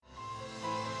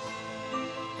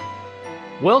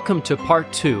Welcome to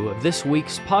part 2 of this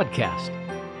week's podcast.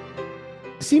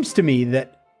 It seems to me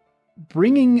that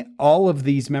bringing all of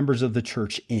these members of the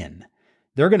church in,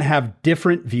 they're going to have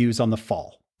different views on the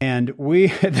fall. And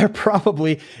they're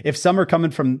probably, if some are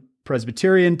coming from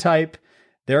Presbyterian type,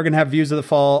 they're going to have views of the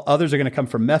fall. Others are going to come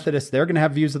from Methodist. They're going to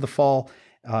have views of the fall.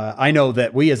 I know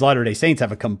that we as Latter-day Saints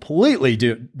have a completely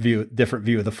different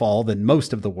view of the fall than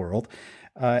most of the world.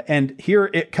 And here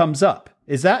it comes up.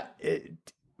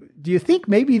 Do you think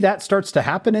maybe that starts to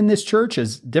happen in this church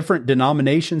as different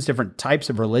denominations, different types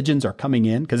of religions are coming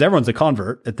in? Because everyone's a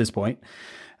convert at this point.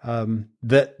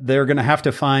 That they're going to have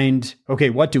to find, okay,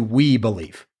 what do we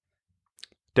believe?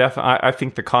 Definitely, I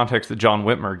think the context that John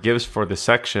Whitmer gives for the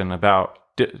section about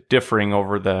differing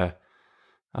over the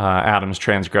Adam's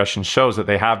transgression shows that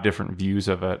they have different views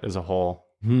of it as a whole.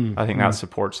 I think that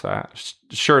supports that.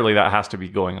 Surely that has to be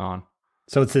going on.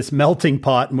 So it's this melting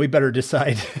pot, and we better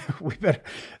decide.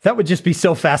 That would just be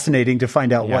so fascinating to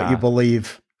find out what you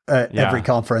believe at every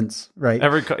conference, right?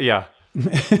 Every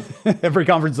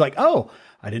conference is like, oh,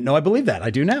 I didn't know I believed that. I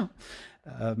do now.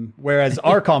 Whereas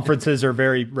our conferences are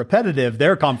very repetitive.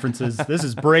 Their conferences, this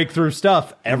is breakthrough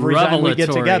stuff every time we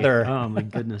get together. Oh my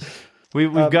goodness.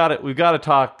 We've got to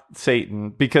talk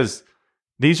Satan, because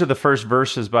these are the first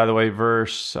verses, by the way.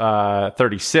 Verse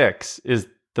 36 is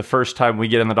the first time we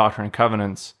get in the Doctrine and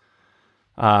Covenants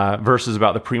verses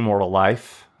about the premortal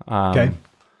life. Okay.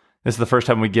 This is the first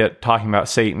time we get talking about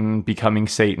Satan becoming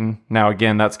Satan. Now,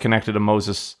 again, that's connected to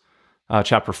Moses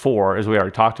chapter 4, as we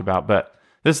already talked about, but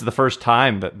this is the first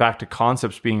time that back to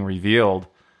concepts being revealed.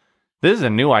 This is a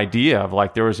new idea of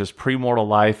like there was this premortal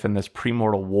life and this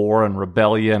premortal war and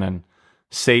rebellion and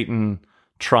Satan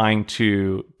trying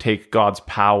to take God's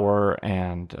power.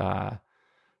 And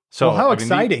how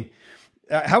exciting.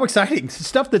 How exciting.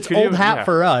 Stuff that's old hat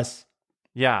for us.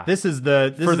 Yeah. This is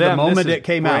the moment it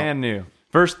came out. Brand new.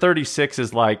 Verse 36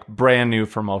 is like brand new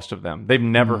for most of them. They've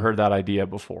never heard that idea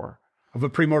before. Of a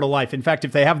premortal life. In fact,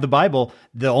 if they have the Bible,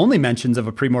 the only mentions of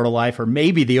a premortal life are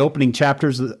maybe the opening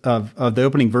chapters of the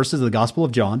opening verses of the Gospel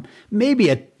of John, maybe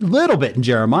a little bit in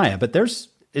Jeremiah, but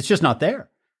it's just not there.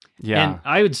 Yeah. And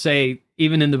I would say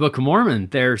even in the Book of Mormon,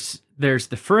 there's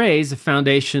the phrase, the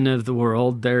foundation of the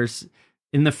world. There's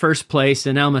in the first place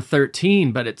in Alma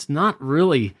 13, but it's not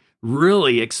really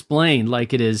explained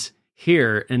like it is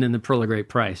here and in the Pearl of Great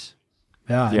Price.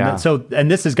 Yeah. And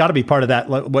this has got to be part of that,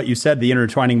 what you said, the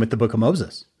intertwining with the Book of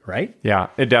Moses, right? Yeah,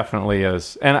 it definitely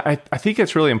is. And I think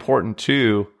it's really important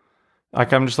too.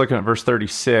 Like I'm just looking at verse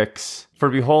 36. For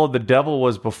behold, the devil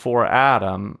was before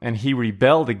Adam, and he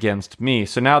rebelled against me.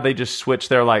 So now they just switch.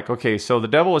 They're like, okay, so the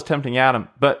devil was tempting Adam,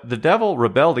 but the devil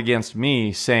rebelled against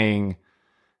me, saying,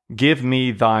 give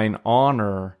me thine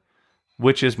honor,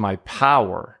 which is my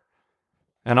power.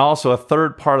 And also a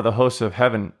third part of the hosts of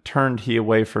heaven turned he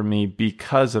away from me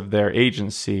because of their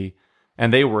agency,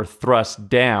 and they were thrust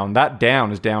down. That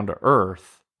down is down to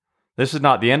earth. This is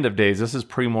not the end of days. This is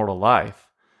premortal life.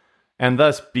 And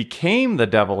thus became the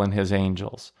devil and his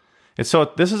angels. And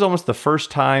so this is almost the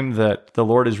first time that the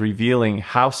Lord is revealing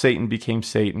how Satan became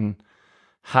Satan,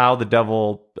 how the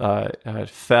devil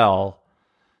fell.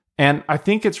 And I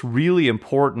think it's really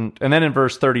important. And then in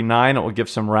verse 39, it will give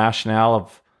some rationale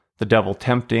of the devil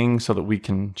tempting so that we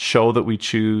can show that we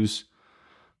choose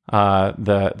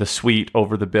the sweet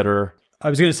over the bitter. I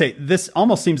was going to say, this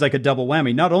almost seems like a double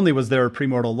whammy. Not only was there a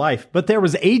premortal life, but there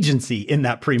was agency in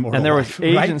that premortal life. And there was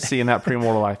agency in that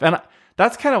premortal life. And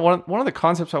that's kind of one of the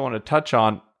concepts I want to touch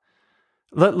on.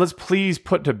 Let's please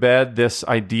put to bed this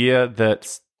idea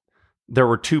that there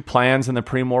were two plans in the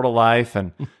premortal life,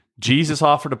 and Jesus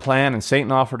offered a plan and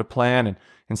Satan offered a plan, and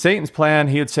in Satan's plan,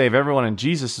 he would save everyone. In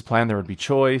Jesus' plan, there would be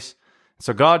choice.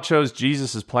 So God chose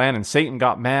Jesus' plan, and Satan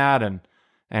got mad,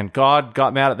 and God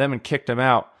got mad at them and kicked him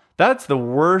out. That's the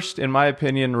worst, in my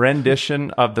opinion, rendition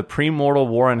of the premortal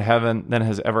war in heaven that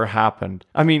has ever happened.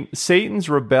 I mean, Satan's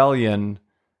rebellion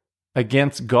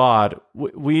against God,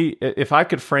 if I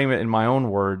could frame it in my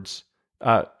own words,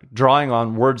 drawing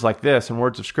on words like this and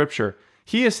words of Scripture,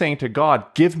 he is saying to God,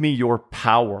 give me your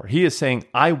power. He is saying,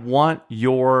 I want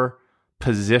your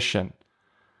position.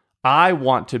 I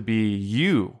want to be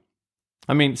you.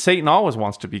 I mean, Satan always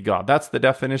wants to be God. That's the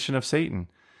definition of Satan.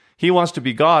 He wants to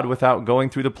be God without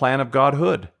going through the plan of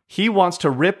Godhood. He wants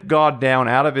to rip God down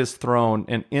out of his throne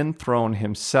and enthrone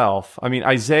himself. I mean,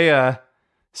 Isaiah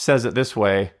says it this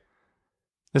way.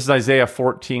 This is Isaiah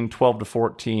 14, 12 to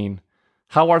 14.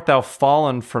 How art thou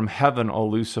fallen from heaven, O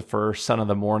Lucifer, son of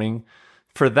the morning?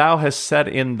 For thou hast said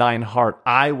in thine heart,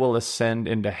 I will ascend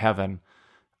into heaven.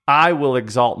 I will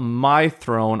exalt my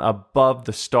throne above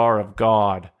the star of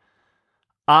God.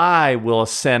 I will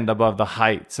ascend above the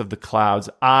heights of the clouds.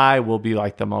 I will be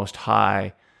like the Most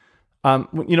High.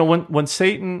 When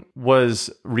Satan was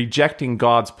rejecting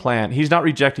God's plan, he's not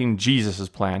rejecting Jesus'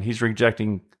 plan. He's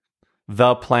rejecting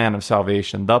the plan of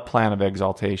salvation, the plan of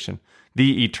exaltation,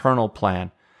 the eternal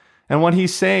plan. And when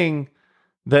he's saying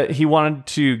that he wanted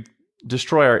to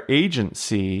destroy our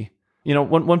agency,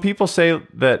 when people say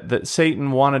that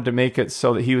Satan wanted to make it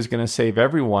so that he was going to save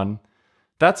everyone,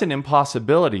 that's an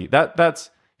impossibility.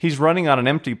 He's running on an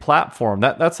empty platform.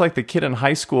 That's like the kid in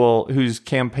high school whose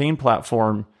campaign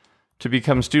platform to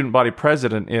become student body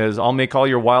president is, I'll make all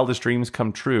your wildest dreams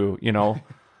come true.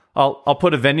 I'll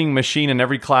put a vending machine in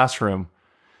every classroom.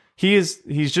 He's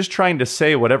just trying to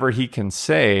say whatever he can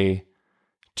say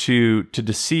to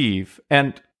deceive.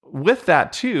 And with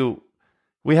that too,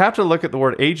 we have to look at the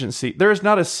word agency. There is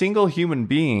not a single human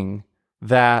being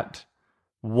that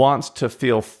wants to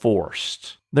feel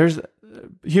forced.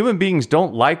 Human beings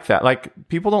don't like that. Like,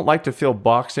 people don't like to feel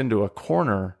boxed into a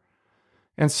corner.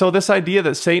 And so this idea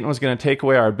that Satan was going to take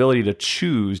away our ability to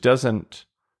choose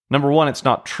number one, it's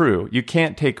not true. You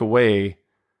can't take away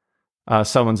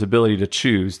someone's ability to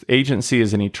choose. Agency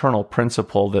is an eternal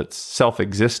principle that's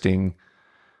self-existing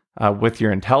with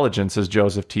your intelligence, as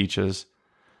Joseph teaches.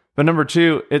 But number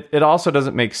two, it also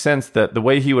doesn't make sense that the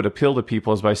way he would appeal to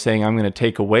people is by saying, I'm going to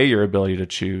take away your ability to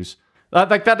choose.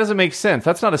 Like, that doesn't make sense.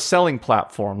 That's not a selling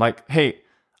platform. Like, hey,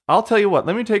 I'll tell you what,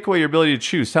 let me take away your ability to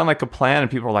choose. Sound like a plan, and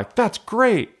people are like, that's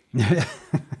great.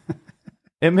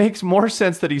 It makes more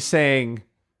sense that he's saying,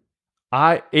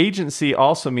 agency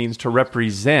also means to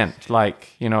represent, like,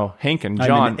 Hank and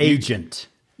John. I'm an agent.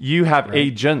 You have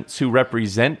agents who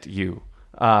represent you.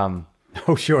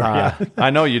 Oh, sure. Yeah. I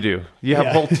know you do. You have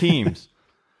whole teams.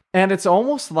 And it's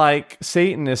almost like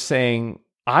Satan is saying,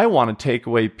 I want to take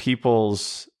away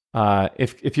people's,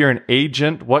 if you're an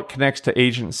agent, what connects to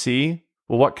agency?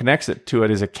 Well, what connects it to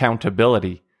it is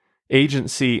accountability,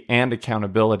 agency and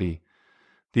accountability,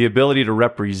 the ability to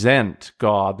represent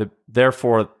God.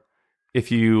 Therefore,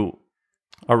 if you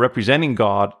are representing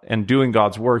God and doing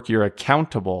God's work, you're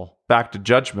accountable back to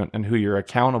judgment and who you're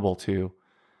accountable to.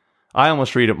 I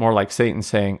almost read it more like Satan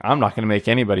saying, I'm not going to make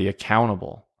anybody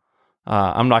accountable.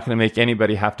 I'm not going to make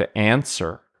anybody have to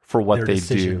answer for what they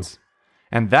do.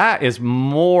 And that is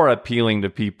more appealing to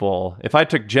people. If I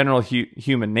took general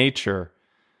human nature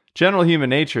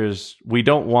is we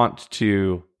don't want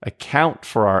to account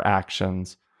for our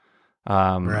actions.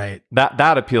 Right.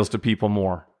 That appeals to people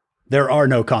more. There are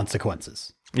no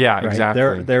consequences. Yeah, right?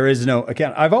 exactly. There is no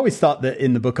account. I've always thought that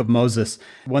in the book of Moses,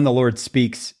 when the Lord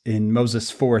speaks in Moses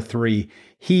 4:3,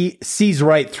 he sees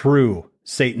right through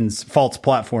Satan's false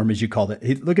platform, as you called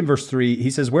it. Look in verse 3. He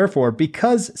says, wherefore,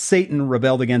 because Satan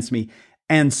rebelled against me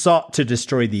and sought to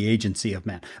destroy the agency of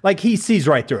man. Like, he sees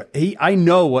right through it. I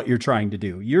know what you're trying to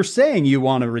do. You're saying you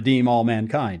want to redeem all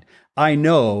mankind. I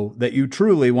know that you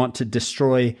truly want to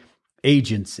destroy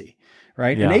agency,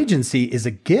 right? Yeah. And agency is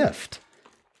a gift.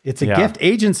 It's a gift.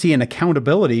 Agency and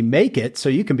accountability make it so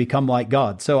you can become like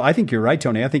God. So I think you're right,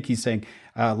 Tony. I think he's saying,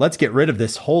 let's get rid of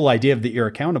this whole idea of that you're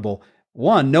accountable.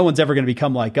 One, no one's ever going to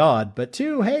become like God. But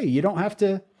two, hey, you don't have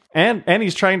to. And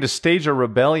he's trying to stage a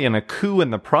rebellion, a coup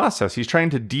in the process. He's trying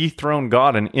to dethrone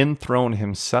God and enthrone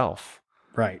himself.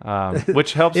 Right.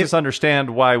 Which helps us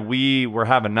understand why we were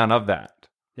having none of that.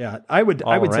 Yeah, I would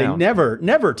say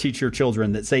never teach your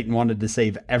children that Satan wanted to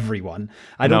save everyone.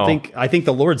 I think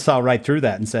the Lord saw right through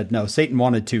that and said, no, Satan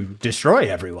wanted to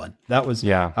destroy everyone. That was,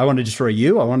 I want to destroy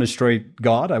you. I want to destroy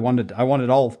God. I want it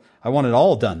all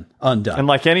undone. And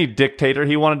like any dictator,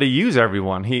 he wanted to use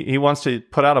everyone. He wants to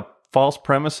put out a false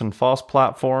premise and false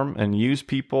platform and use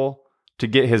people to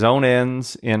get his own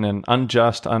ends in an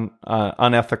unjust,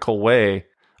 unethical way.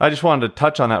 I just wanted to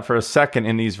touch on that for a second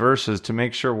in these verses to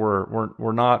make sure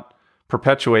we're not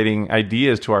perpetuating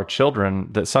ideas to our children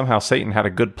that somehow Satan had a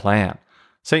good plan.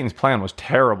 Satan's plan was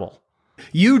terrible.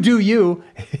 You do you.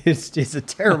 It's a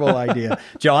terrible idea.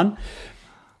 John?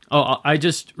 Oh, I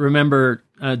just remember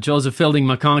Joseph Fielding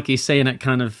McConkie saying it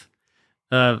kind of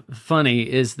funny,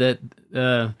 is that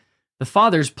the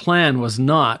Father's plan was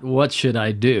not, what should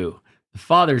I do? The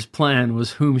Father's plan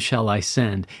was, whom shall I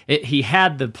send? He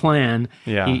had the plan.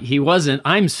 Yeah. He wasn't,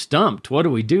 I'm stumped. What do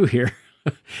we do here?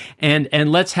 and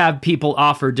let's have people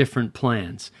offer different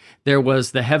plans. There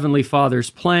was the Heavenly Father's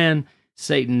plan.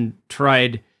 Satan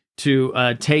tried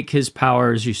to take his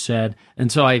power, as you said.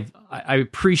 And so I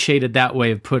appreciated that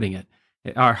way of putting it.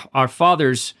 Our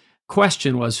Father's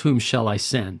question was, whom shall I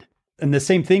send? And the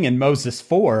same thing in Moses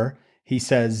 4. he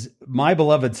says, "My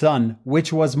beloved son,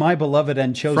 which was my beloved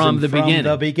and chosen From the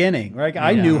beginning." Right?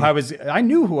 I knew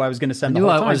who I was going to send the whole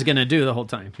time. I was going to do the whole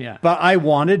time. Yeah. But I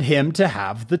wanted him to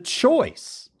have the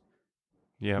choice.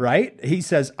 Yeah. Right? He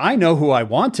says, "I know who I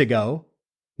want to go.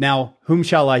 Now, whom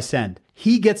shall I send?"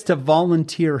 He gets to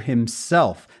volunteer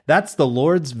himself. That's the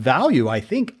Lord's value, I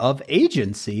think, of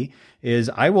agency, is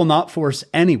I will not force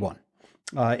anyone,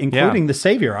 including the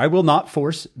Savior. I will not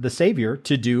force the Savior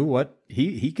to do what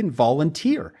he can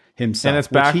volunteer himself. And it's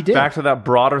back to that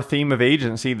broader theme of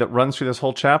agency that runs through this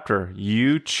whole chapter.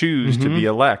 You choose to be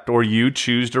elect, or you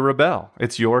choose to rebel.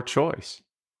 It's your choice.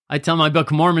 I tell my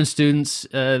Book of Mormon students,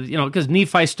 because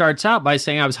Nephi starts out by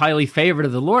saying, I was highly favored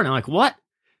of the Lord. And I'm like, what?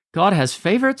 God has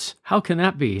favorites? How can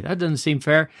that be? That doesn't seem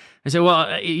fair. I say,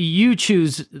 well, you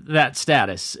choose that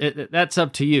status. That's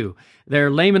up to you. There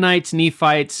are Lamanites,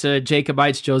 Nephites,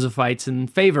 Jacobites, Josephites, and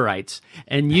favorites.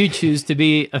 And you choose to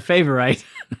be a favorite.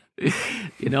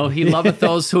 He loveth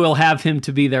those who will have him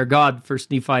to be their God, 1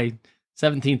 Nephi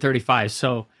 17:35.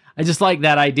 So I just like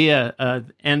that idea.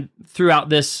 And throughout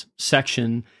this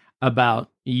section about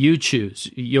you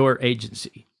choose your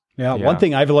agency. Yeah, one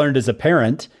thing I've learned as a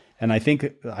parent, and I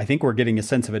think we're getting a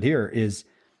sense of it here, is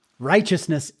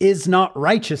righteousness is not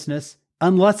righteousness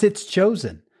unless it's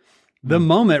chosen. The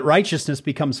moment righteousness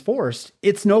becomes forced,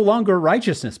 it's no longer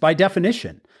righteousness by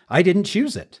definition. I didn't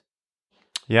choose it.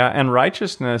 Yeah, and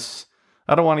righteousness,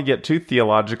 I don't want to get too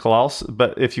theological,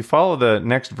 but if you follow the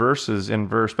next verses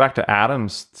back to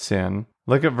Adam's sin,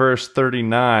 look at verse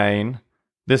 39.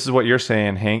 This is what you're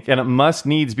saying, Hank. "And it must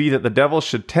needs be that the devil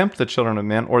should tempt the children of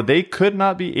men, or they could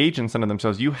not be agents unto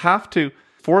themselves." You have to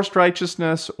forced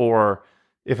righteousness, or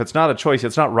if it's not a choice,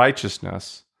 it's not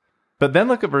righteousness. But then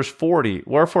look at verse 40.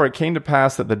 "Wherefore it came to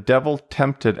pass that the devil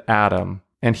tempted Adam,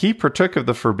 and he partook of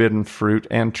the forbidden fruit,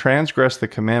 and transgressed the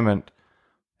commandment."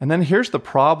 And then here's the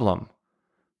problem.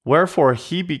 "Wherefore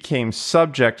he became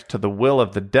subject to the will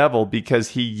of the devil, because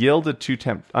he yielded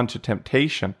unto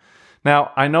temptation."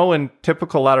 Now, I know in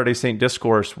typical Latter-day Saint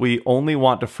discourse, we only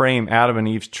want to frame Adam and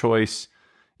Eve's choice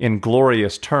in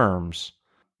glorious terms.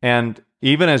 And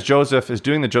even as Joseph is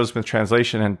doing the Joseph Smith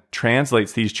translation and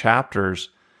translates these chapters,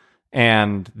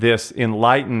 and this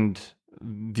enlightened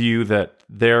view that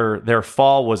their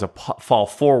fall was a fall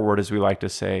forward, as we like to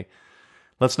say,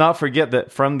 let's not forget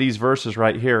that from these verses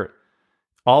right here,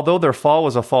 although their fall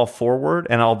was a fall forward,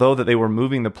 and although that they were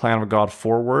moving the plan of God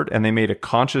forward, and they made a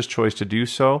conscious choice to do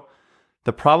so,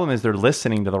 the problem is they're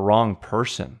listening to the wrong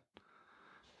person.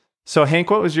 So, Hank,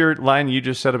 what was your line you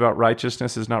just said about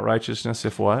righteousness is not righteousness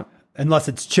if what? Unless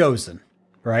it's chosen,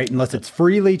 right? Unless it's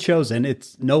freely chosen.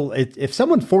 If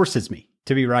someone forces me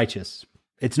to be righteous,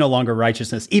 it's no longer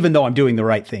righteousness, even though I'm doing the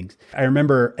right things. I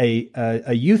remember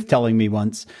a youth telling me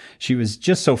once, she was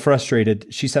just so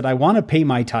frustrated. She said, "I want to pay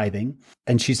my tithing."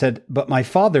 And she said, "But my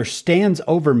father stands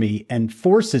over me and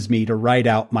forces me to write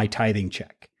out my tithing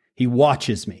check. He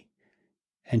watches me."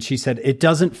 And she said, "It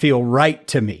doesn't feel right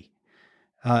to me."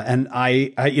 And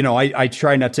I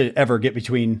try not to ever get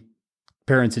between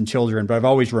parents and children, but I've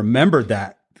always remembered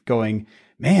that, going,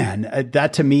 man,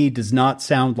 that to me does not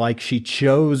sound like she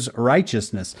chose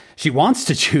righteousness. She wants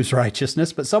to choose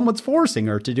righteousness, but someone's forcing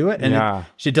her to do it. And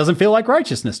it doesn't feel like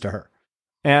righteousness to her.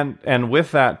 And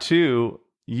with that too,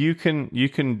 you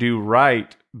can do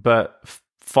right, but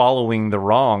following the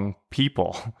wrong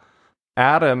people.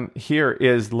 Adam here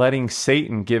is letting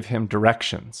Satan give him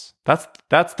directions.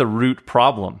 That's the root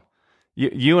problem.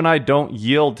 You and I don't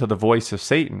yield to the voice of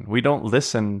Satan. We don't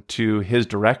listen to his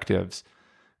directives.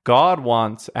 God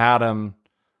wants Adam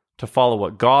to follow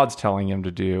what God's telling him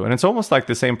to do. And it's almost like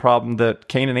the same problem that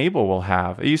Cain and Abel will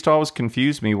have. It used to always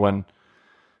confuse me when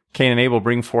Cain and Abel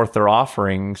bring forth their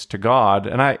offerings to God.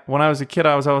 And when I was a kid,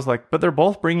 I was always like, but they're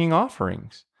both bringing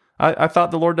offerings. I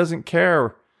thought the Lord doesn't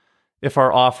care if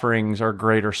our offerings are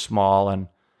great or small.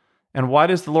 And why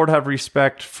does the Lord have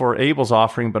respect for Abel's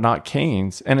offering but not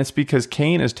Cain's? And it's because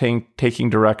Cain is taking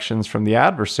directions from the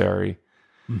adversary.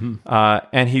 Mm-hmm.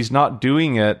 And he's not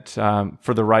doing it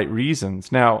for the right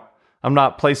reasons. Now, I'm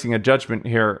not placing a judgment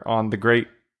here on the great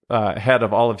head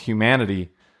of all of humanity,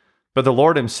 but the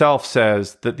Lord himself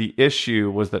says that the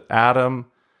issue was that Adam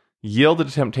yielded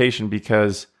to temptation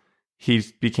because he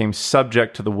became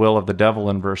subject to the will of the devil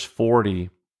in verse 40.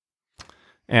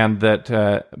 And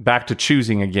that back to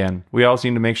choosing again. We always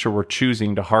need to make sure we're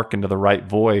choosing to hearken to the right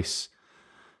voice,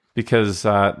 because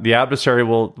the adversary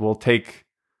will take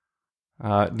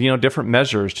different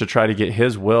measures to try to get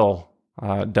his will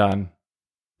done.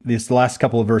 These last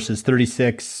couple of verses,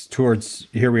 36 towards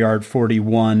here we are at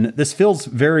 41. This feels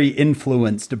very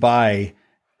influenced by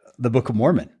the Book of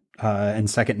Mormon and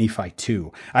 2 Nephi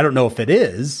 2. I don't know if it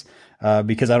is,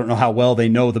 because I don't know how well they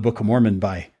know the Book of Mormon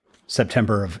by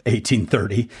September of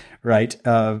 1830, right?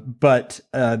 But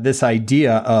this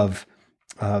idea of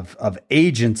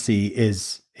agency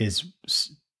is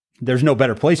there's no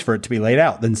better place for it to be laid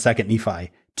out than 2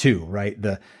 Nephi 2, right?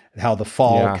 How the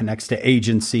fall connects to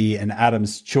agency and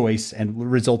Adam's choice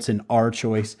and results in our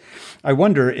choice. I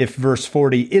wonder if verse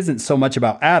 40 isn't so much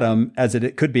about Adam as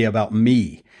it could be about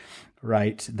me,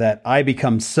 right? That I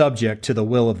become subject to the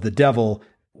will of the devil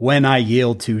when I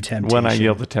yield to temptation. When I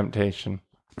yield to temptation.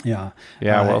 Yeah.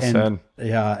 Yeah, well said.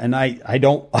 Yeah, and I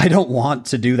don't want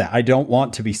to do that. I don't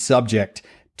want to be subject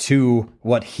to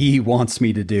what he wants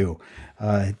me to do.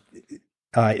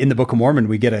 In the Book of Mormon,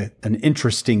 we get an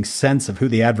interesting sense of who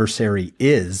the adversary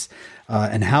is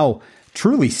and how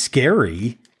truly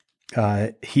scary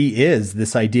he is.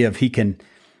 This idea of he can,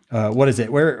 what is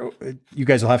it? Where you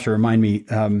guys will have to remind me.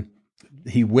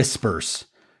 He whispers,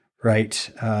 right?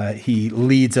 He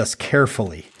leads us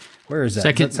carefully. Where is that?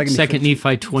 Second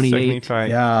Nephi 28.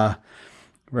 Yeah,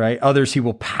 right. Others he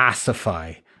will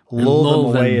pacify.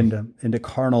 Lull them away into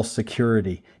carnal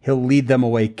security. He'll lead them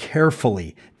away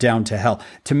carefully down to hell.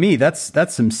 To me, that's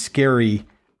some scary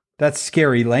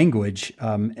language,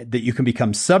 that you can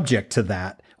become subject to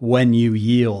that when you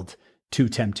yield to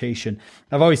temptation.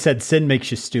 I've always said sin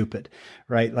makes you stupid,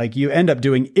 right? Like you end up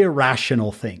doing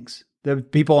irrational things. The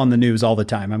people on the news all the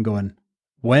time, I'm going,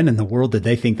 when in the world did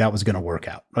they think that was going to work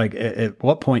out? Like at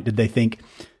what point did they think,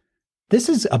 this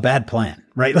is a bad plan,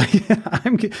 right? Like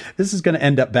this is going to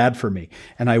end up bad for me.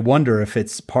 And I wonder if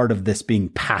it's part of this being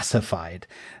pacified.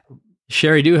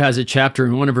 Sherry Dew has a chapter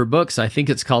in one of her books. I think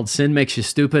it's called Sin Makes You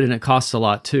Stupid and It Costs a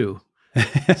Lot Too.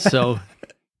 So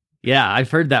yeah,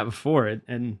 I've heard that before.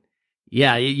 And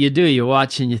yeah, you do, you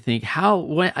watch and you think,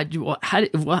 what,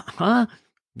 huh?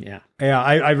 Yeah. Yeah.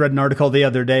 I read an article the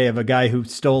other day of a guy who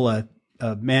stole a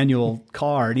manual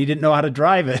car and he didn't know how to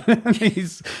drive it.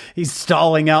 he's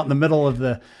stalling out in the middle of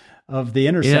the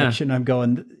intersection. Yeah. I'm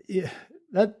going,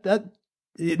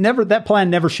 that plan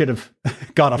never should have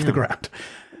got off the ground.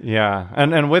 Yeah.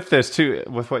 And with this too,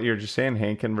 with what you're just saying,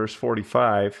 Hank, in verse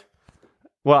 45,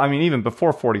 well, I mean, even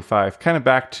before 45, kind of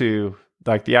back to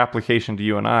like the application to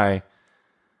you and I,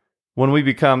 when we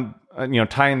become,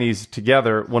 tying these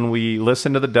together, when we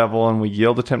listen to the devil and we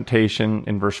yield to temptation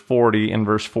in verse 40, in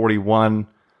verse 41,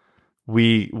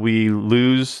 we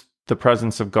lose the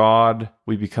presence of God.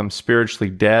 We become spiritually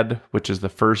dead, which is the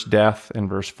first death in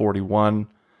verse 41,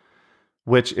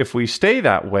 which if we stay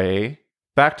that way,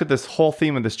 back to this whole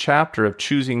theme of this chapter of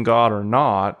choosing God or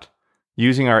not,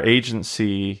 using our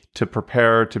agency to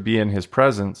prepare to be in his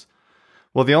presence.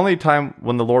 Well, the only time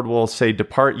when the Lord will say,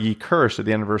 "Depart ye cursed," at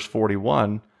the end of verse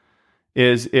 41,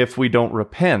 is if we don't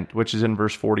repent, which is in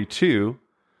verse 42.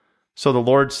 So the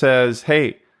Lord says,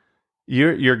 hey,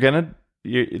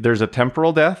 there's a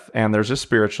temporal death and there's a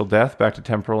spiritual death, back to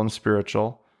temporal and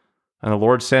spiritual. And the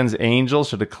Lord sends angels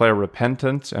to declare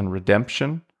repentance and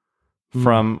redemption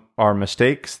from our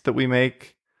mistakes that we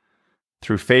make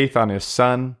through faith on his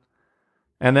Son.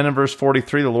 And then in verse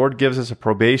 43, the Lord gives us a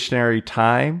probationary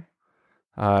time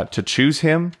to choose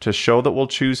him, to show that we'll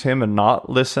choose him and not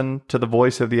listen to the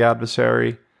voice of the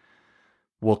adversary.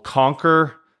 We'll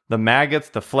conquer the maggots,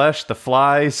 the flesh, the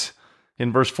flies.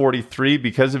 In verse 43,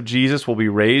 because of Jesus, we'll be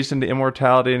raised into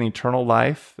immortality and eternal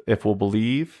life if we'll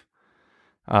believe.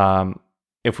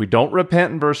 If we don't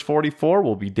repent in verse 44,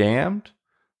 we'll be damned,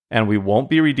 and we won't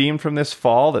be redeemed from this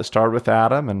fall that started with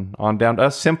Adam and on down to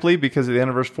us, simply because at the end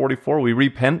of verse 44, we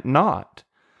repent not.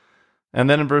 And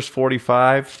then in verse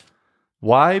 45,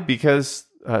 why? Because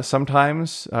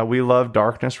sometimes we love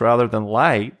darkness rather than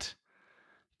light,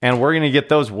 and we're going to get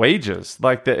those wages.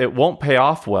 Like it won't pay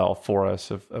off well for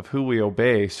us of who we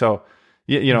obey. So,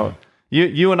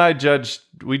 you and I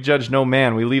we judge no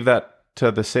man. We leave that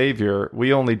to the Savior.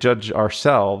 We only judge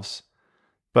ourselves.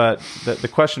 But the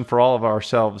question for all of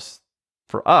ourselves,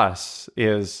 for us,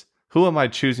 is who am I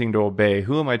choosing to obey?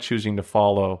 Who am I choosing to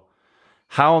follow?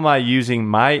 How am I using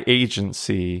my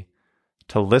agency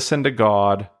to listen to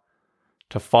God,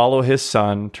 to follow his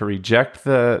Son, to reject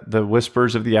the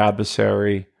whispers of the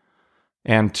adversary,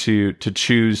 and to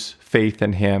choose faith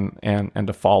in him and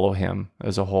to follow him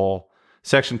as a whole?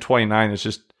 Section 29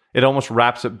 is it almost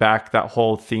wraps it back, that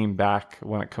whole theme back,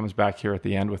 when it comes back here at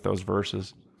the end with those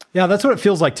verses. Yeah, that's what it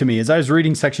feels like to me. As I was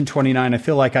reading section 29, I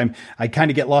feel like I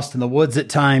kind of get lost in the woods at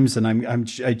times, and I'm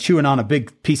chewing on a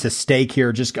big piece of steak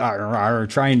here, just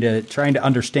trying to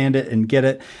understand it and get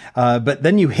it. But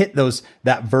then you hit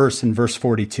that verse in verse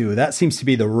 42. That seems to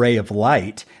be the ray of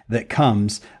light that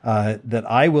comes, that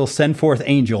I will send forth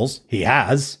angels. He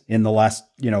has in the last,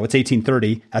 it's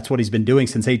 1830. That's what he's been doing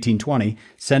since 1820,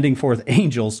 sending forth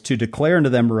angels to declare unto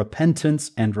them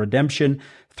repentance and redemption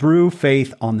through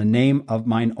faith on the name of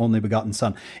mine only begotten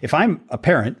Son. If I'm a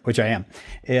parent, which I am,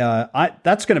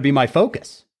 that's going to be my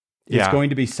focus. It's going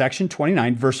to be section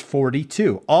 29, verse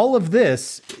 42. All of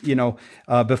this,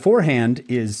 beforehand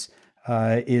is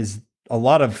a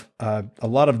lot of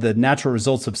the natural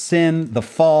results of sin, the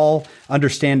fall,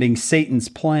 understanding Satan's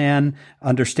plan,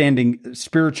 understanding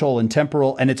spiritual and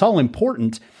temporal, and it's all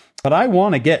important. But I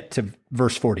want to get to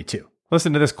verse 42.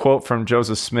 Listen to this quote from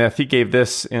Joseph Smith. He gave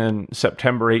this in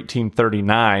September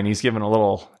 1839. He's given a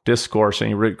little discourse, and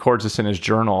he records this in his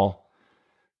journal.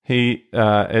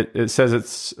 It says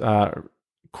it's,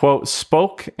 quote,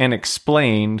 spoke and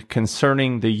explained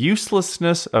concerning the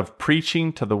uselessness of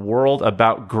preaching to the world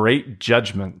about great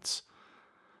judgments,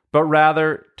 but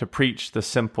rather to preach the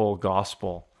simple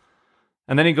gospel.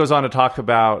 And then he goes on to talk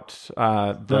about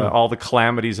all the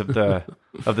calamities of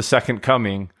the second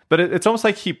coming. But it's almost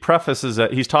like he prefaces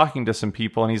that he's talking to some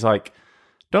people, and he's like,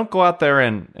 don't go out there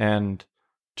and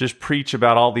just preach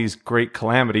about all these great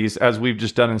calamities, as we've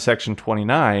just done in section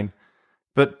 29,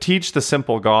 but teach the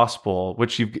simple gospel,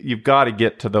 which you've got to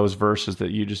get to those verses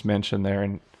that you just mentioned there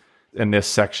in this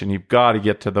section. You've got to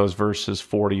get to those verses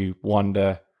 41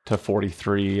 to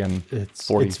 43 and it's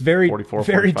 40, it's very 44,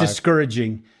 very 45.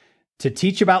 Discouraging to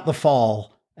teach about the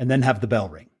fall and then have the bell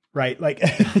ring. Right? Like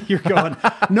you're going,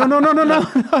 no.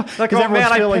 Like, oh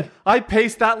man, I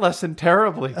paced that lesson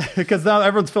terribly. Because now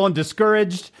everyone's feeling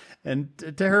discouraged and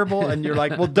terrible. And you're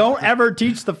like, well, don't ever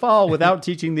teach the fall without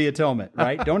teaching the atonement,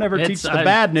 right? Don't ever teach the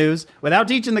bad news without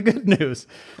teaching the good news.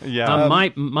 Yeah.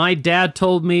 My dad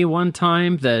told me one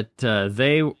time that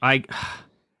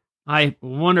I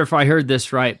wonder if I heard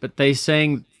this right, but they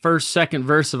sang second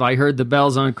verse of I Heard the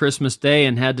Bells on Christmas Day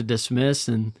and had to dismiss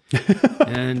and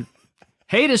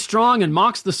hate is strong and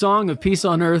mocks the song of peace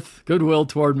on earth, goodwill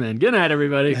toward men. Good night,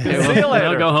 everybody. Okay, See you later.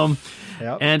 I'll go home.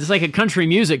 Yep. And it's like a country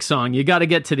music song. You got to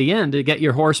get to the end to get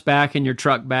your horse back and your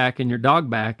truck back and your dog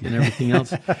back and everything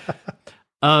else.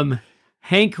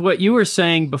 Hank, what you were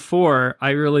saying before, I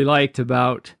really liked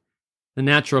about the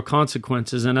natural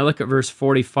consequences. And I look at verse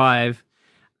 45.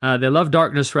 They love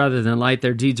darkness rather than light.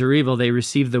 Their deeds are evil. They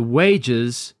receive the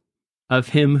wages of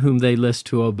him whom they list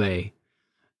to obey.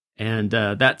 And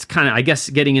that's kind of, I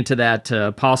guess, getting into that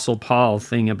Apostle Paul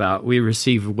thing about we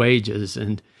receive wages,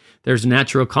 and there's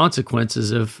natural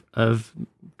consequences of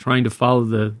trying to follow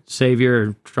the Savior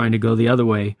or trying to go the other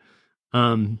way.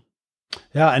 And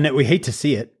we hate to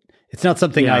see it. It's not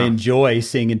something I enjoy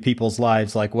seeing in people's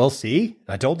lives. Like, well, see,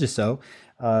 I told you so.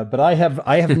 But I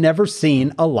have never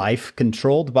seen a life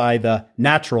controlled by the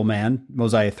natural man,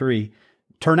 Mosiah 3,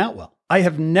 turn out well. I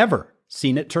have never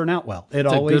seen it turn out well. It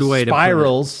always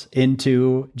spirals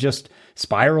into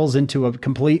a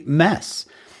complete mess.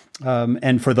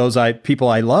 And for those people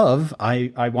I love,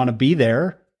 I want to be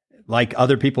there, like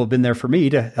other people have been there for me,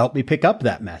 to help me pick up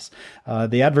that mess.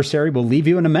 The adversary will leave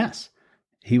you in a mess.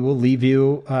 He will leave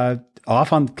you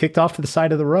kicked off to the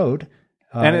side of the road,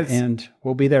 and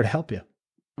we'll be there to help you.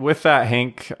 With that,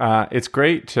 Hank, it's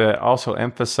great to also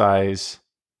emphasize,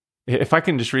 if I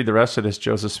can just read the rest of this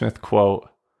Joseph Smith quote,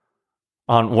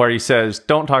 on where he says,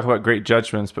 don't talk about great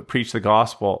judgments, but preach the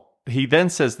gospel. He then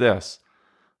says this,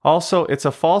 also, it's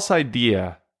a false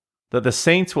idea that the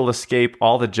saints will escape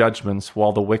all the judgments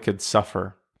while the wicked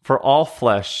suffer. For all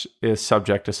flesh is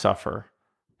subject to suffer,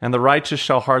 and the righteous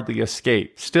shall hardly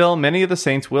escape. Still, many of the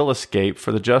saints will escape,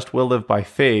 for the just will live by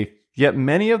faith. Yet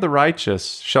many of the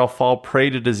righteous shall fall prey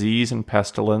to disease and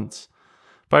pestilence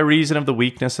by reason of the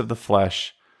weakness of the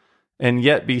flesh, and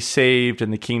yet be saved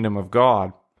in the kingdom of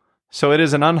God. So it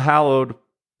is an unhallowed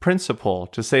principle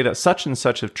to say that such and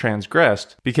such have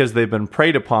transgressed because they've been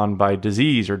preyed upon by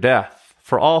disease or death.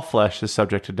 For all flesh is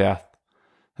subject to death.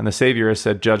 And the Savior has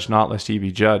said, judge not lest ye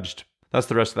be judged. That's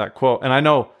the rest of that quote. And I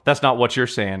know that's not what you're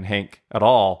saying, Hank, at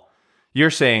all.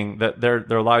 You're saying that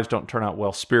their lives don't turn out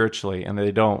well spiritually, and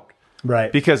they don't.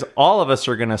 Right. Because all of us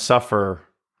are going to suffer,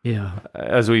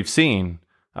 as we've seen.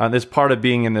 This part of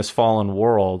being in this fallen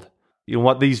world.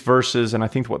 What these verses, and I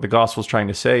think what the gospel is trying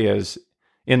to say is,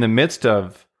 in the midst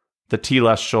of the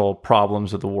telestial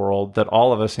problems of the world that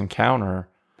all of us encounter,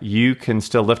 you can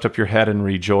still lift up your head and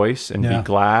rejoice and be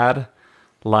glad,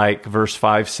 like verse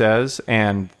 5 says,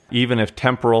 and Even if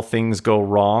temporal things go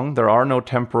wrong, there are no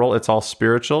temporal, it's all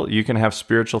spiritual. You can have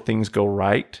spiritual things go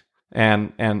right.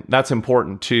 And that's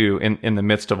important too in the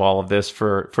midst of all of this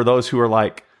for those who are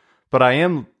like, but I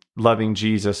am loving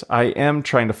Jesus. I am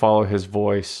trying to follow his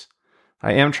voice.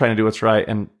 I am trying to do what's right.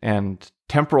 And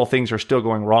temporal things are still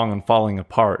going wrong and falling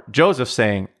apart. Joseph's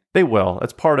saying they will.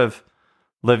 It's part of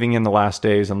living in the last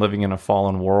days and living in a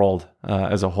fallen world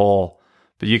as a whole.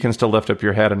 But you can still lift up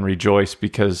your head and rejoice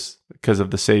because of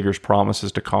the Savior's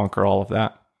promises to conquer all of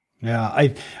that. Yeah,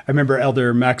 I remember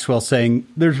Elder Maxwell saying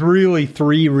there's really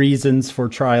 3 reasons for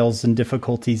trials and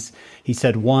difficulties. He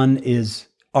said one is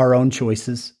our own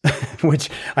choices, which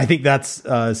I think that's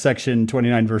section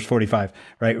 29, verse 45,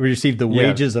 right? We receive the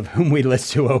wages of whom we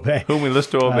list to obey. Whom we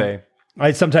list to obey.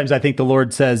 Sometimes I think the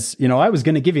Lord says, I was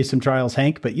going to give you some trials,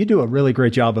 Hank, but you do a really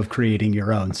great job of creating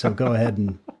your own. So go ahead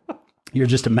and you're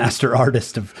just a master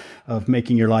artist of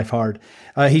making your life hard.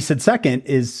 He said, second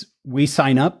is we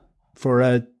sign up for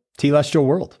a telestial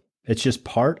world. It's just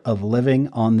part of living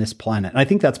on this planet. And I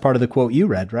think that's part of the quote you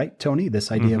read, right, Tony?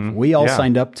 This idea of we all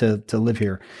signed up to live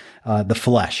here, the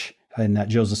flesh, in that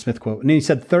Joseph Smith quote. And then he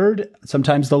said, third,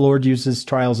 sometimes the Lord uses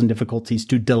trials and difficulties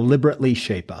to deliberately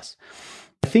shape us.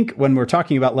 I think when we're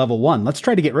talking about level 1, let's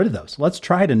try to get rid of those. Let's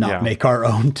try to not make our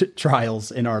own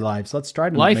trials in our lives. Let's try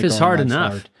to life make is our hard lives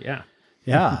enough. hard. Yeah.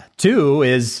 Yeah. 2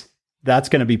 is that's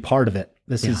going to be part of it.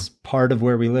 This is part of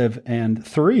where we live. And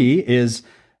 3 is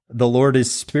the Lord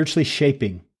is spiritually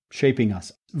shaping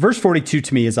us. Verse 42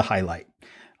 to me is a highlight.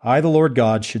 I, the Lord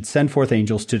God, should send forth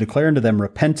angels to declare unto them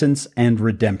repentance and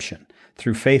redemption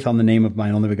through faith on the name of my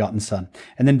only begotten Son.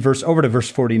 And then over to verse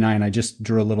 49, I just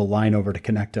drew a little line over to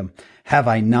connect them. Have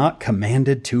I not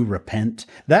commanded to repent?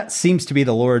 That seems to be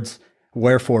the Lord's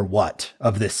wherefore what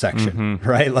of this section,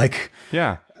 right? Like,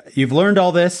 you've learned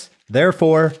all this,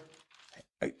 therefore,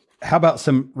 how about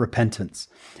some repentance?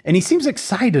 And he seems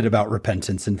excited about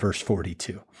repentance in verse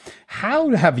 42. How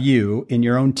have you, in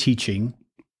your own teaching,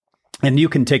 and you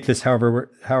can take this however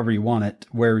you want it,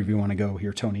 wherever you want to go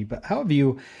here, Tony, but how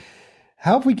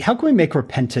can we make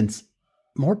repentance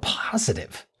more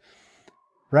positive?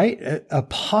 Right? A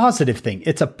positive thing.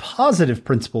 It's a positive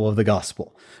principle of the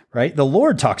gospel, right? The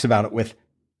Lord talks about it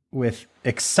with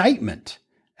excitement.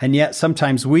 And yet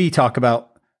sometimes we talk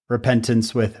about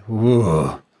repentance with,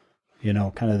 kind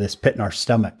of this pit in our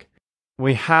stomach.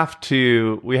 We have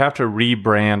to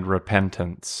rebrand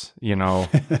repentance.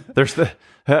 There's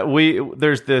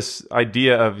this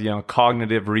idea of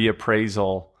cognitive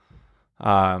reappraisal.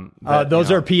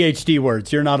 Those are PhD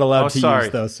words. You're not allowed to use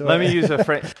those. So. Let me use a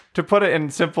phrase to put it in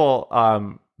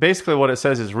simple. Basically, what it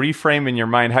says is reframe in your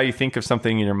mind how you think of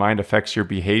something in your mind affects your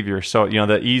behavior. So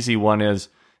the easy one is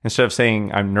instead of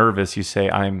saying I'm nervous, you say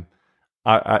I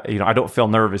don't feel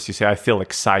nervous. You say I feel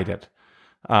excited.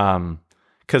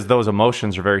 Because those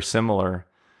emotions are very similar.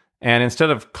 And instead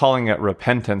of calling it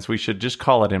repentance, we should just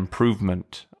call it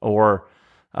improvement, or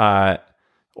I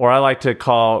like to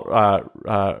call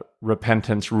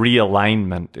repentance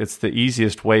realignment. It's the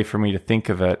easiest way for me to think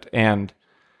of it. And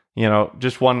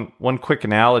just one quick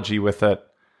analogy with it.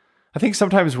 I think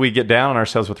sometimes we get down on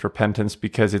ourselves with repentance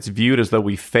because it's viewed as though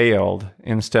we failed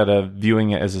instead of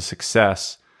viewing it as a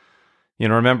success.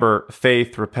 Remember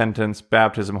faith, repentance,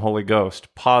 baptism, Holy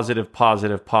Ghost, positive,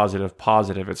 positive, positive,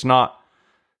 positive. It's not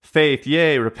faith,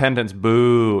 yay, repentance,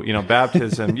 boo,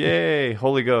 baptism, yay,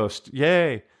 Holy Ghost,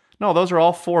 yay. No, those are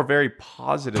all 4 very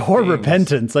positive Poor things.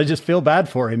 Repentance. I just feel bad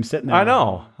for him sitting there. I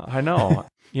know.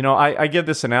 I give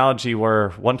this analogy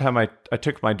where one time I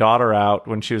took my daughter out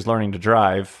when she was learning to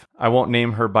drive. I won't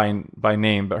name her by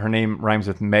name, but her name rhymes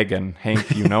with Megan.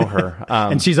 Hank, you know her.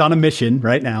 And she's on a mission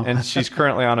right now. And she's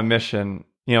currently on a mission.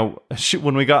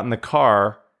 When we got in the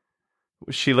car,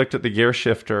 she looked at the gear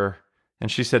shifter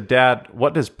and she said, Dad,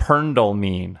 what does Perndle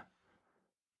mean?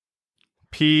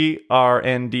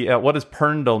 P-R-N-D-L. What does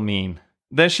Perndle mean?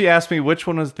 Then she asked me which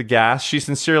one was the gas. She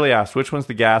sincerely asked which one's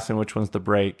the gas and which one's the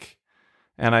brake.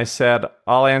 And I said,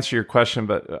 I'll answer your question,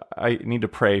 but I need to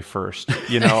pray first.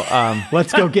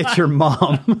 Let's go get your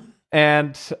mom.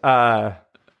 And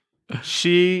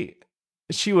she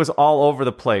was all over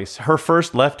the place. Her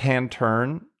first left-hand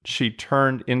turn, she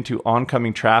turned into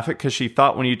oncoming traffic because she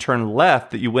thought when you turn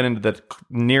left that you went into the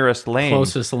nearest lane.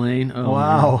 Closest lane. Oh,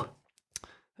 wow. Man.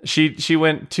 She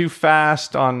went too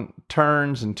fast on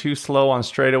turns and too slow on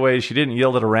straightaways. She didn't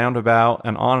yield at a roundabout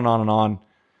and on and on and on.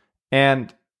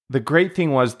 And the great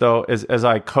thing was, though, is as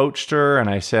I coached her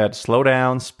and I said, slow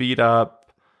down, speed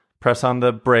up, press on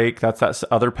the brake, that's that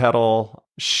other pedal,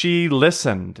 she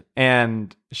listened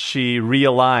and she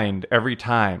realigned every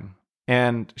time.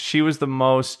 And she was the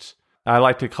most, I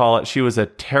like to call it, she was a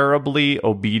terribly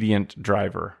obedient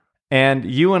driver. And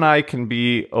you and I can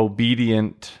be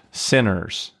obedient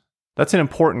sinners. That's an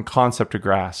important concept to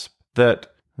grasp, that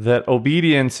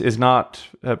obedience is not,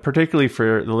 particularly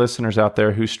for the listeners out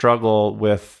there who struggle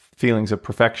with feelings of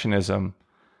perfectionism,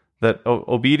 that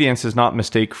obedience is not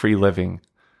mistake-free living.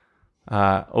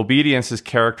 Obedience is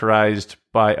characterized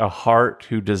by a heart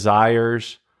who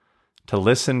desires to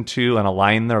listen to and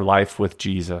align their life with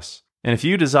Jesus. And if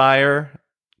you desire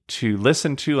to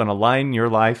listen to and align your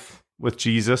life with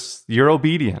Jesus, you're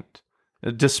obedient,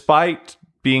 despite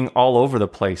being all over the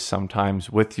place sometimes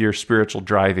with your spiritual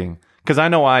driving. Because I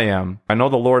know I am. I know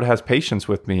the Lord has patience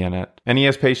with me in it. And He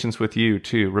has patience with you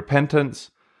too. Repentance,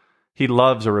 He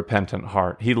loves a repentant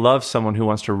heart. He loves someone who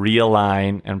wants to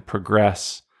realign and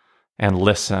progress and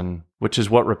listen, which is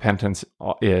what repentance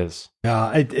is.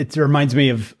 It reminds me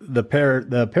of the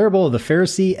parable of the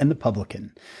Pharisee and the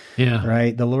publican. Yeah.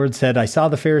 Right. The Lord said, I saw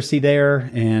the Pharisee there,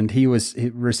 and he was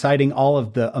reciting all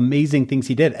of the amazing things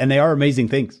he did. And they are amazing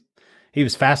things. He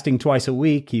was fasting twice a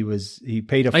week. He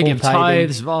paid a full give tithing.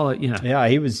 tithes of all it, yeah. Yeah,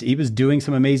 he was doing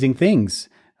some amazing things.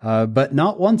 But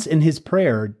not once in his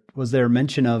prayer was there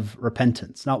mention of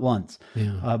repentance, not once.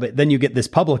 Yeah. But then you get this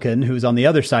publican who's on the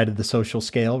other side of the social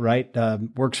scale, right?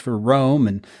 Works for Rome,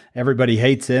 and everybody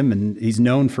hates him, and he's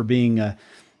known for being a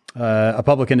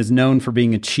publican is known for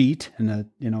being a cheat and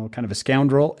kind of a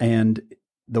scoundrel. And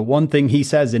the one thing he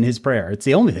says in his prayer, it's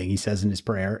the only thing he says in his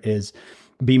prayer, is,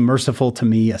 "Be merciful to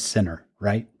me, a sinner,"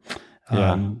 right?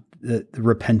 Yeah. The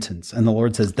repentance. And the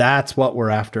Lord says, that's what we're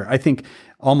after. I think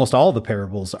almost all the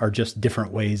parables are just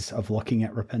different ways of looking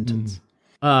at repentance.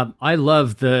 I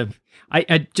love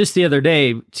I just the other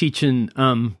day teaching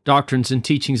doctrines and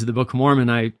teachings of the Book of Mormon.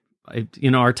 I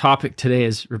our topic today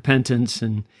is repentance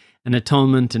and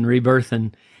atonement and rebirth.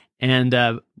 And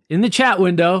in the chat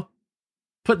window,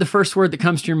 put the first word that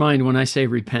comes to your mind when I say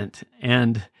repent.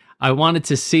 And I wanted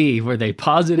to see, were they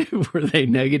positive? Were they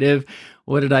negative?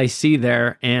 What did I see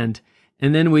there? And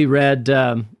then we read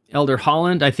Elder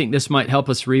Holland. I think this might help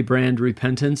us rebrand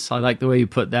repentance. I like the way you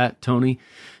put that, Tony,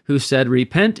 who said,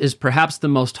 repent is perhaps the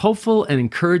most hopeful and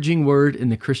encouraging word in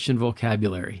the Christian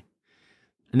vocabulary.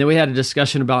 And then we had a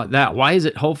discussion about that. Why is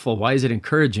it hopeful? Why is it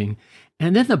encouraging?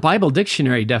 And then the Bible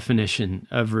dictionary definition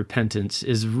of repentance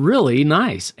is really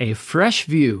nice. A fresh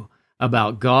view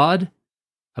about God,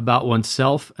 about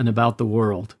oneself, and about the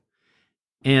world.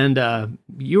 And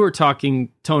you were talking,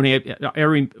 Tony,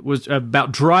 was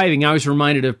about driving. I was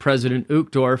reminded of President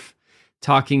Uchtdorf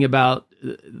talking about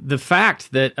the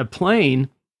fact that a plane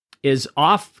is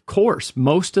off course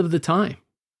most of the time.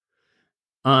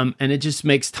 And it just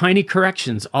makes tiny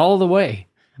corrections all the way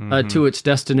to its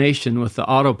destination with the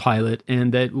autopilot,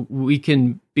 and that we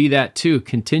can be that too,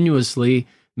 continuously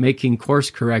making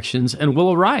course corrections, and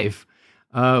we'll arrive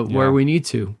where we need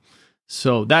to.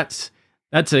 So that's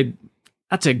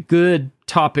a good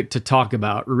topic to talk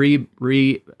about,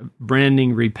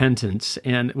 rebranding repentance.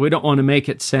 And we don't want to make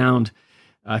it sound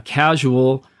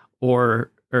casual or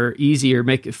easy or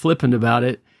make it flippant about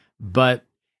it, but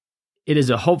it is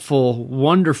a hopeful,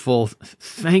 wonderful,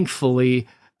 thankfully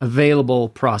available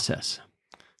process.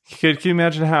 Could you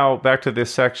imagine how, back to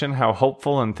this section, how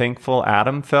hopeful and thankful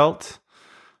Adam felt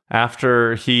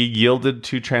after he yielded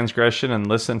to transgression and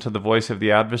listened to the voice of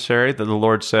the adversary, that the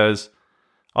Lord says,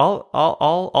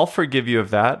 I'll forgive you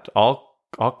of that. I'll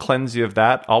cleanse you of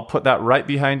that. I'll put that right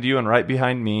behind you and right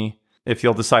behind me if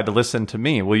you'll decide to listen to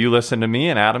me. Will you listen to me?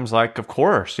 And Adam's like, of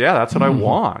course. Yeah, that's what I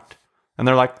want. And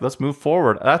they're like, let's move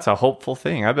forward. That's a hopeful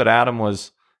thing. I bet Adam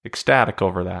was ecstatic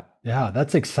over that. Yeah,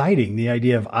 that's exciting. The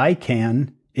idea of I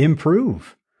can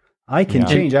improve. I can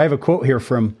change. I have a quote here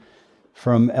from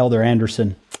Elder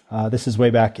Anderson. This is way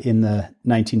back in the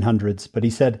 1900s, but he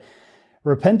said,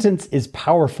 repentance is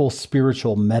powerful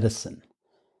spiritual medicine.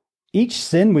 Each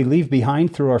sin we leave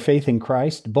behind through our faith in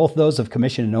Christ, both those of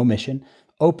commission and omission,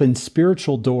 open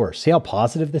spiritual doors. See how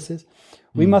positive this is?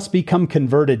 We must become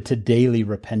converted to daily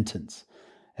repentance.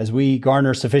 As we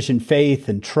garner sufficient faith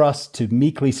and trust to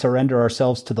meekly surrender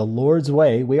ourselves to the Lord's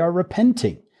way, we are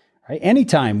repenting. Right?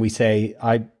 Anytime we say,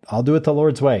 I'll do it the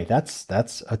Lord's way, that's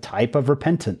a type of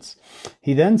repentance.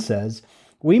 He then says,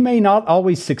 we may not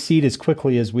always succeed as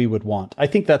quickly as we would want. I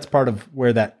think that's part of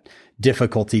where that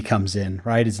difficulty comes in,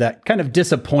 right? Is that kind of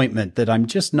disappointment that I'm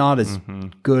just not as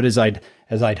good as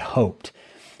I'd hoped.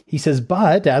 He says,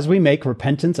 but as we make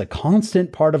repentance a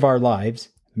constant part of our lives,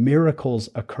 miracles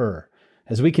occur.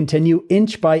 As we continue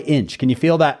inch by inch, can you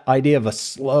feel that idea of a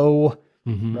slow,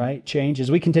 right, change? As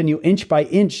we continue inch by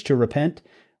inch to repent,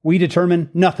 we determine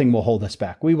nothing will hold us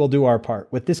back. We will do our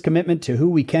part. With this commitment to who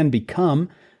we can become,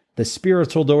 the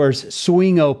spiritual doors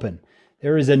swing open.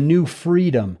 There is a new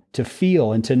freedom to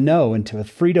feel and to know and to a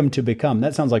freedom to become.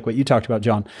 That sounds like what you talked about,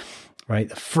 John,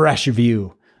 right? A fresh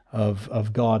view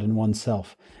of God and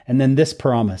oneself. And then this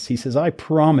promise, he says, I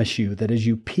promise you that as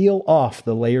you peel off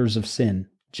the layers of sin,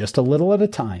 just a little at a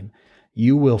time,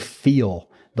 you will feel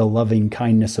the loving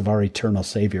kindness of our eternal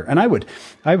Savior. And I would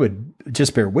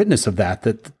just bear witness of that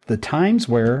the times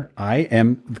where I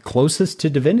am closest to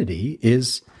divinity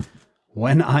is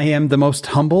when I am the most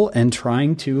humble and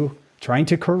trying to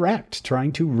correct,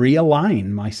 trying to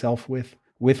realign myself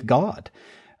with God.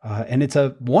 And it's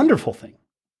a wonderful thing.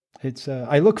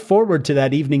 I look forward to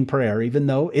that evening prayer, even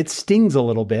though it stings a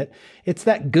little bit. It's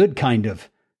that good kind of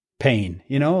pain,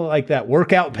 like that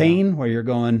workout pain where you're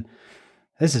going,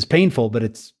 this is painful,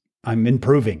 but I'm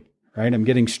improving, right? I'm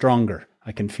getting stronger.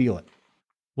 I can feel it.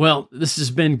 Well, this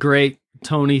has been great,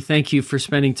 Tony. Thank you for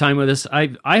spending time with us.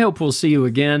 I hope we'll see you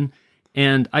again.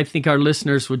 And I think our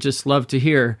listeners would just love to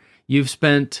hear. You've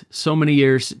spent so many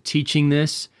years teaching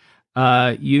this.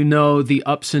 You know the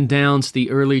ups and downs the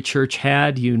early church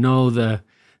had. You know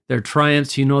their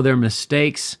triumphs. You know their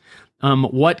mistakes.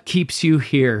 What keeps you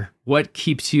here? What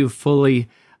keeps you fully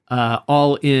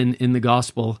all in the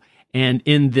gospel and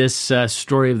in this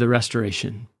story of the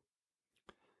restoration?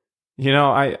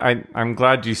 I'm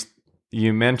glad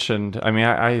you mentioned. I mean,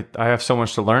 I have so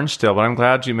much to learn still, but I'm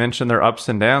glad you mentioned their ups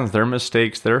and downs, their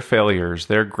mistakes, their failures,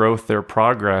 their growth, their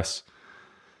progress.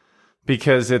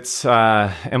 Because it's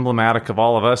emblematic of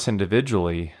all of us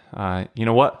individually.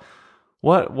 What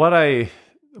I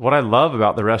love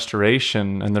about the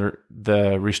restoration and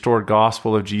the restored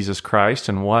gospel of Jesus Christ,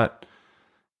 and what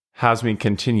has me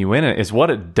continue in it, is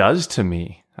what it does to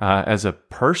me as a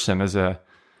person, as a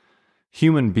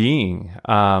human being.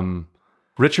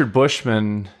 Richard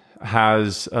Bushman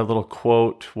has a little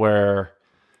quote where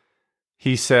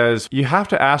he says, "You have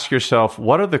to ask yourself,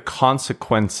 what are the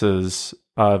consequences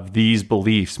of these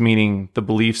beliefs," meaning the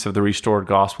beliefs of the restored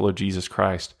gospel of Jesus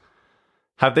Christ.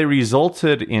 "Have they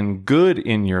resulted in good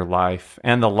in your life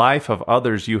and the life of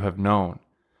others you have known?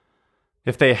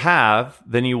 If they have,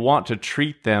 then you want to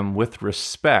treat them with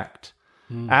respect.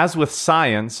 As with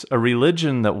science, a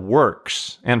religion that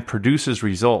works and produces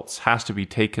results has to be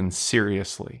taken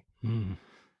seriously." Isn't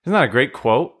that a great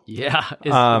quote? Yeah.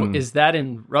 Is that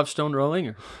in Rough Stone Rolling?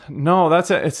 Or? No,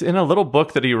 it's in a little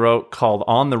book that he wrote called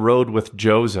On the Road with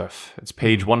Joseph. It's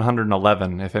page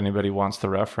 111, if anybody wants the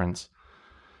reference.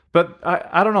 But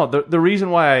I don't know. The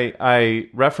reason why I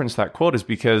reference that quote is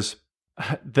because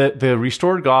the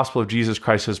restored gospel of Jesus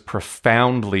Christ has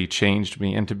profoundly changed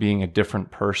me into being a different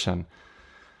person.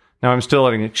 Now, I'm still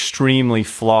extremely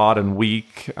flawed and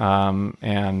weak,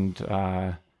 and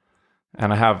I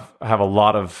have a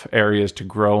lot of areas to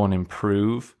grow and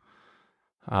improve.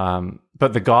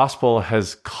 But the gospel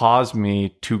has caused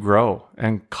me to grow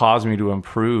and caused me to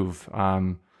improve.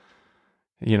 There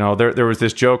was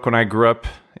this joke when I grew up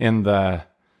in the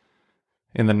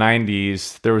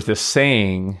 90s. There was this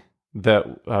saying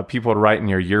that people would write in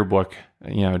your yearbook,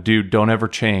 "Dude, don't ever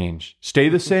change. Stay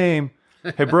the same.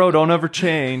 Hey, bro, don't ever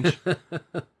change."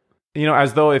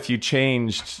 As though if you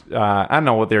changed, I don't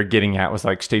know what they were getting at, was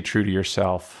like, stay true to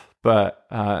yourself. But,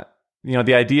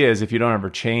 the idea is if you don't ever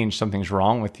change, something's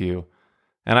wrong with you.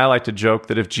 And I like to joke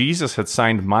that if Jesus had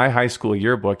signed my high school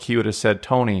yearbook, he would have said,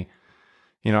 "Tony,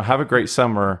 have a great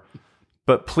summer,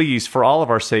 but please, for all of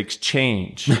our sakes,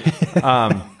 change."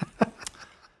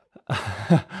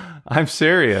 I'm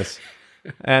serious.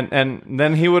 And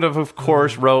then he would have, of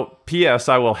course, wrote, "P.S.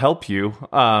 I will help you."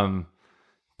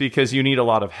 Because you need a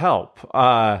lot of help.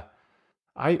 I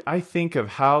think of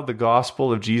how the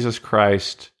gospel of Jesus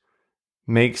Christ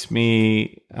makes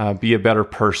me be a better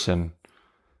person,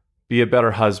 be a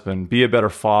better husband, be a better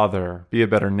father, be a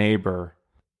better neighbor.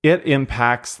 It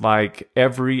impacts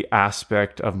every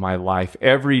aspect of my life,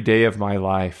 every day of my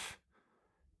life,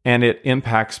 and it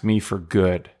impacts me for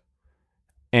good.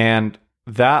 And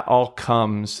that all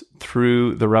comes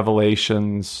through the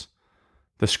revelations,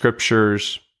 the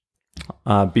scriptures,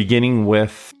 beginning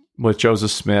with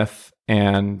Joseph Smith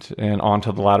and on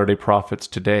to the Latter-day Prophets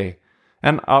today.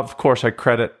 And of course, I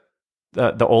credit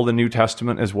the Old and New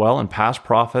Testament as well and past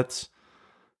prophets.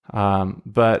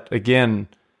 But again,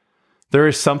 there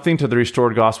is something to the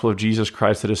restored gospel of Jesus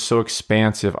Christ that is so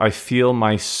expansive. I feel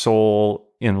my soul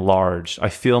enlarged. I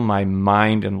feel my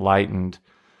mind enlightened.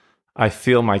 I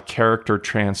feel my character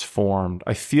transformed.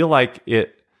 I feel like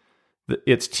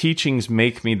its teachings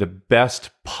make me the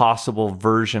best possible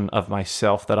version of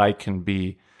myself that I can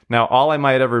be. Now, all I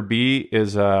might ever be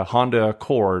is a Honda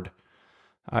Accord.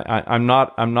 I'm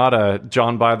not a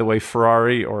John By the Way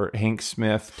Ferrari or Hank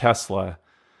Smith Tesla.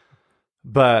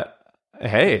 But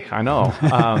Hey, I know.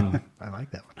 I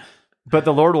like that one. But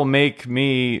the Lord will make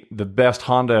me the best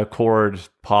Honda Accord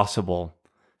possible.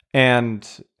 And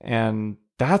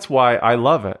that's why I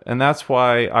love it. And that's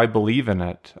why I believe in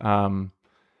it.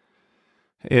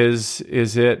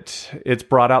 It's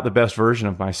brought out the best version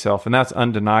of myself, and that's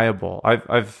undeniable.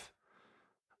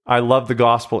 I love the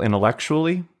gospel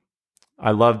intellectually.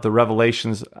 I love the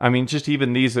revelations. I mean, just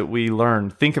even these that we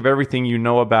learned. Think of everything you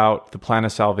know about the plan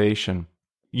of salvation.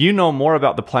 You know more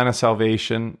about the plan of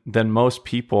salvation than most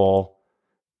people,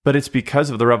 but it's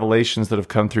because of the revelations that have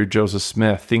come through Joseph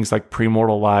Smith. Things like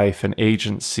premortal life and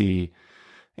agency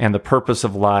and the purpose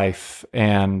of life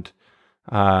and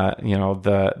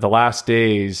the last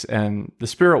days and the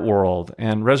spirit world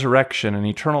and resurrection and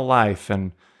eternal life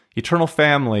and eternal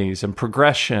families and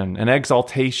progression and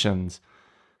exaltations.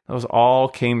 Those all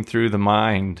came through the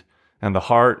mind and the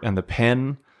heart and the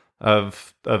pen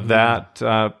of that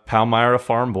Palmyra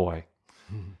farm boy.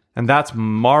 And that's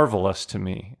marvelous to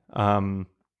me.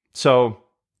 So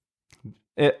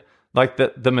it like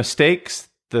the mistakes,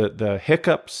 the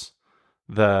hiccups,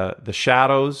 the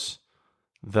shadows,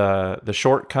 the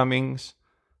shortcomings,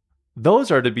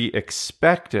 those are to be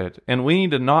expected. And we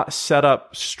need to not set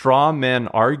up straw man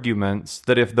arguments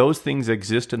that if those things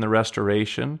exist in the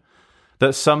restoration,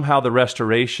 that somehow the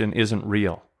restoration isn't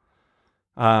real.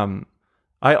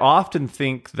 I often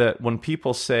think that when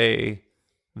people say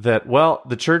that, well,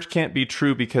 the church can't be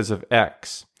true because of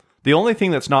X, the only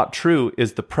thing that's not true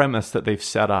is the premise that they've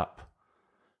set up.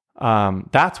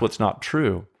 That's what's not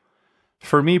true.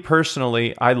 For me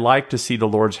personally, I like to see the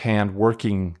Lord's hand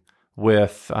working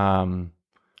with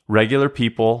regular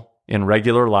people in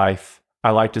regular life.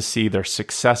 I like to see their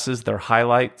successes, their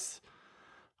highlights.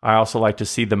 I also like to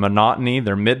see the monotony,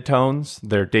 their midtones,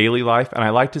 their daily life, and I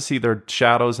like to see their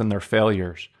shadows and their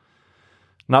failures.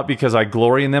 Not because I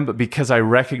glory in them, but because I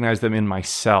recognize them in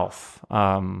myself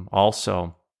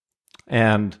also.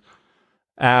 And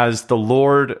as the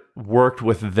Lord worked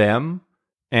with them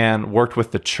and worked with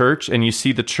the church, and you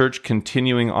see the church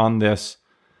continuing on this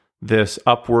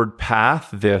upward path,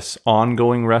 this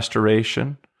ongoing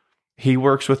restoration, He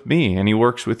works with me and He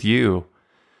works with you.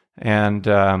 And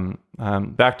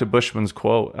back to Bushman's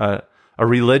quote, a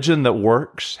religion that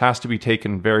works has to be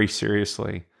taken very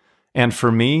seriously. And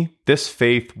for me, this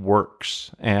faith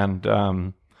works. And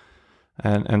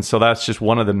so that's just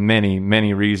one of the many,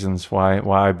 many reasons why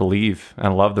I believe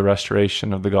and love the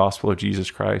restoration of the gospel of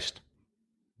Jesus Christ.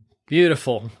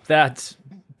 Beautiful. That's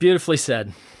beautifully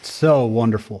said. So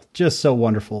wonderful. Just so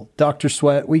wonderful. Dr.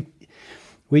 Sweat, we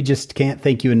just can't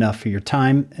thank you enough for your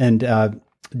time. And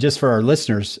just for our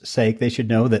listeners' sake, they should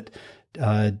know that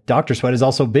Dr. Sweat is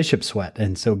also Bishop Sweat.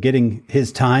 And so getting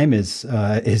his time is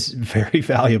very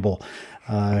valuable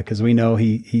because we know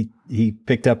he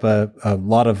picked up a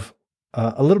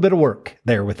little bit of work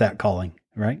there with that calling,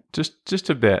 right? Just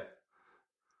a bit.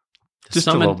 Just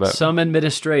a little bit. Some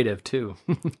administrative too.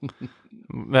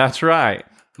 That's right.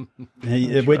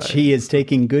 He is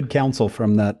taking good counsel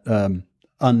from that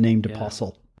unnamed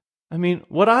apostle. I mean,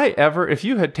 if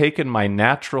you had taken my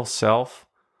natural self,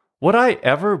 would I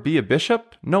ever be a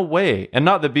bishop? No way. And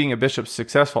not that being a bishop's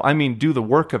successful. I mean, do the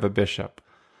work of a bishop.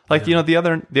 Like, the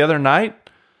other night,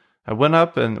 I went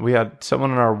up and we had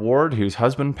someone in our ward whose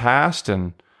husband passed,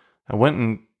 and I went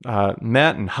and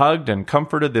met and hugged and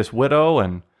comforted this widow,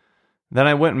 and then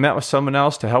I went and met with someone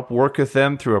else to help work with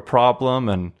them through a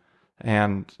problem,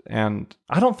 and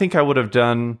I don't think I would have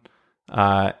done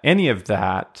any of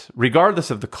that,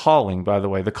 regardless of the calling, by the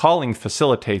way. The calling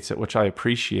facilitates it, which I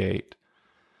appreciate.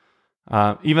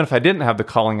 Even if I didn't have the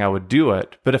calling, I would do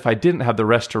it. But if I didn't have the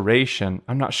restoration,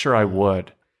 I'm not sure I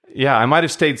would. Yeah, I might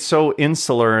have stayed so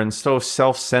insular and so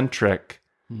self-centric.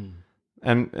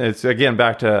 And it's, again,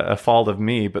 back to a fault of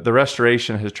me. But the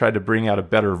restoration has tried to bring out a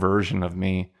better version of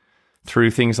me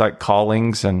through things like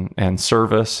callings and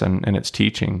service and its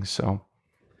teachings. So,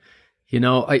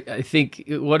 I think,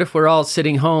 what if we're all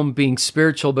sitting home being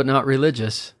spiritual but not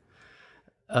religious?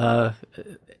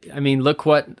 Look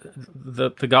what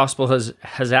the gospel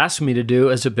has asked me to do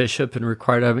as a bishop and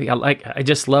required of me. I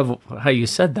just love how you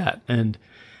said that, and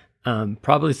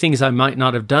probably things I might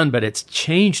not have done, but it's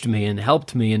changed me and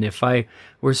helped me. And if I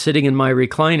were sitting in my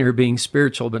recliner being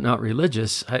spiritual but not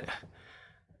religious,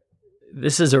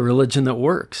 this is a religion that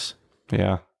works.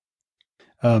 Yeah.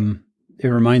 It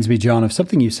reminds me, John, of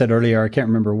something you said earlier. I can't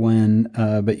remember when,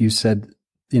 but you said,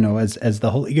 as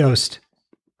the Holy Ghost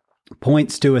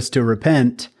points to us to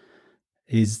repent,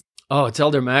 He's it's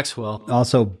Elder Maxwell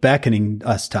also beckoning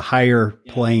us to higher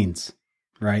planes,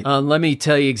 right? Let me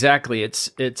tell you exactly. It's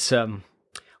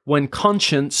when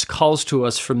conscience calls to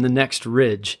us from the next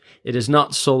ridge, it is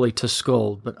not solely to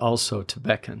scold, but also to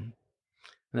beckon.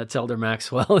 And that's Elder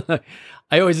Maxwell.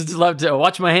 I always just love to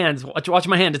watch my hands. Watch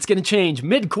my hand. It's going to change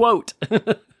mid-quote.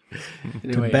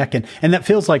 Anyway. To beckon. And that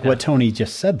feels like what Tony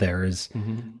just said there is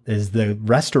the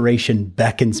restoration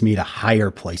beckons me to higher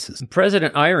places.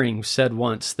 President Eyring said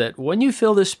once that when you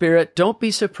feel the Spirit, don't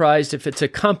be surprised if it's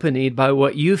accompanied by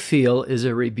what you feel is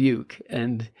a rebuke.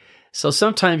 And so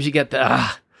sometimes you get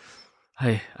the,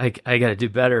 I got to do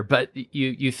better. But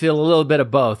you feel a little bit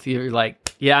of both. You're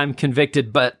like, yeah, I'm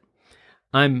convicted, but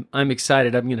I'm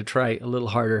excited. I'm going to try a little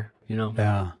harder,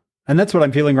 Yeah. And that's what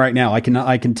I'm feeling right now. I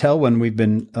can tell when we've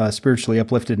been spiritually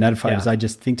uplifted and edified, as I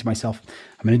just think to myself,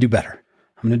 I'm going to do better.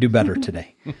 I'm going to do better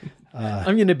today.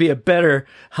 I'm going to be a better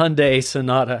Hyundai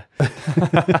Sonata.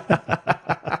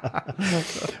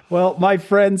 Well, my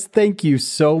friends, thank you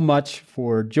so much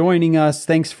for joining us.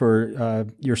 Thanks for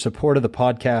your support of the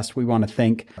podcast. We want to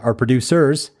thank our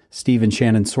producers, Steve and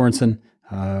Shannon Sorensen.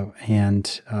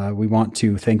 And we want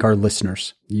to thank our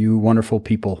listeners, you wonderful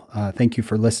people. Thank you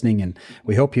for listening, and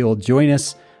we hope you'll join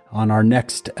us on our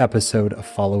next episode of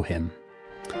Follow Him.